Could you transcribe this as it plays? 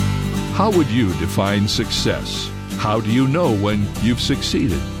How would you define success? How do you know when you've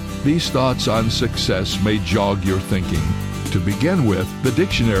succeeded? These thoughts on success may jog your thinking. To begin with, the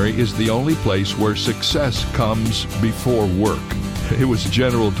dictionary is the only place where success comes before work. It was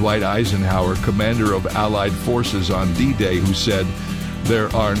General Dwight Eisenhower, commander of Allied forces on D-Day, who said,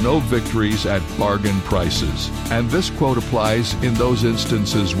 "There are no victories at bargain prices." And this quote applies in those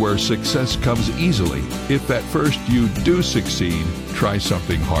instances where success comes easily. If at first you do succeed, try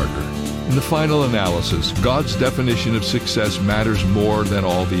something harder. In the final analysis, God's definition of success matters more than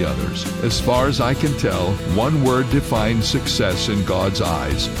all the others. As far as I can tell, one word defines success in God's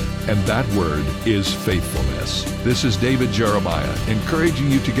eyes, and that word is faithfulness. This is David Jeremiah,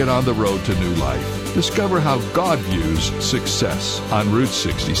 encouraging you to get on the road to new life. Discover how God views success on Route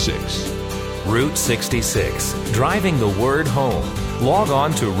 66. Route 66, driving the word home. Log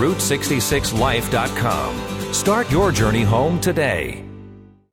on to Route66Life.com. Start your journey home today.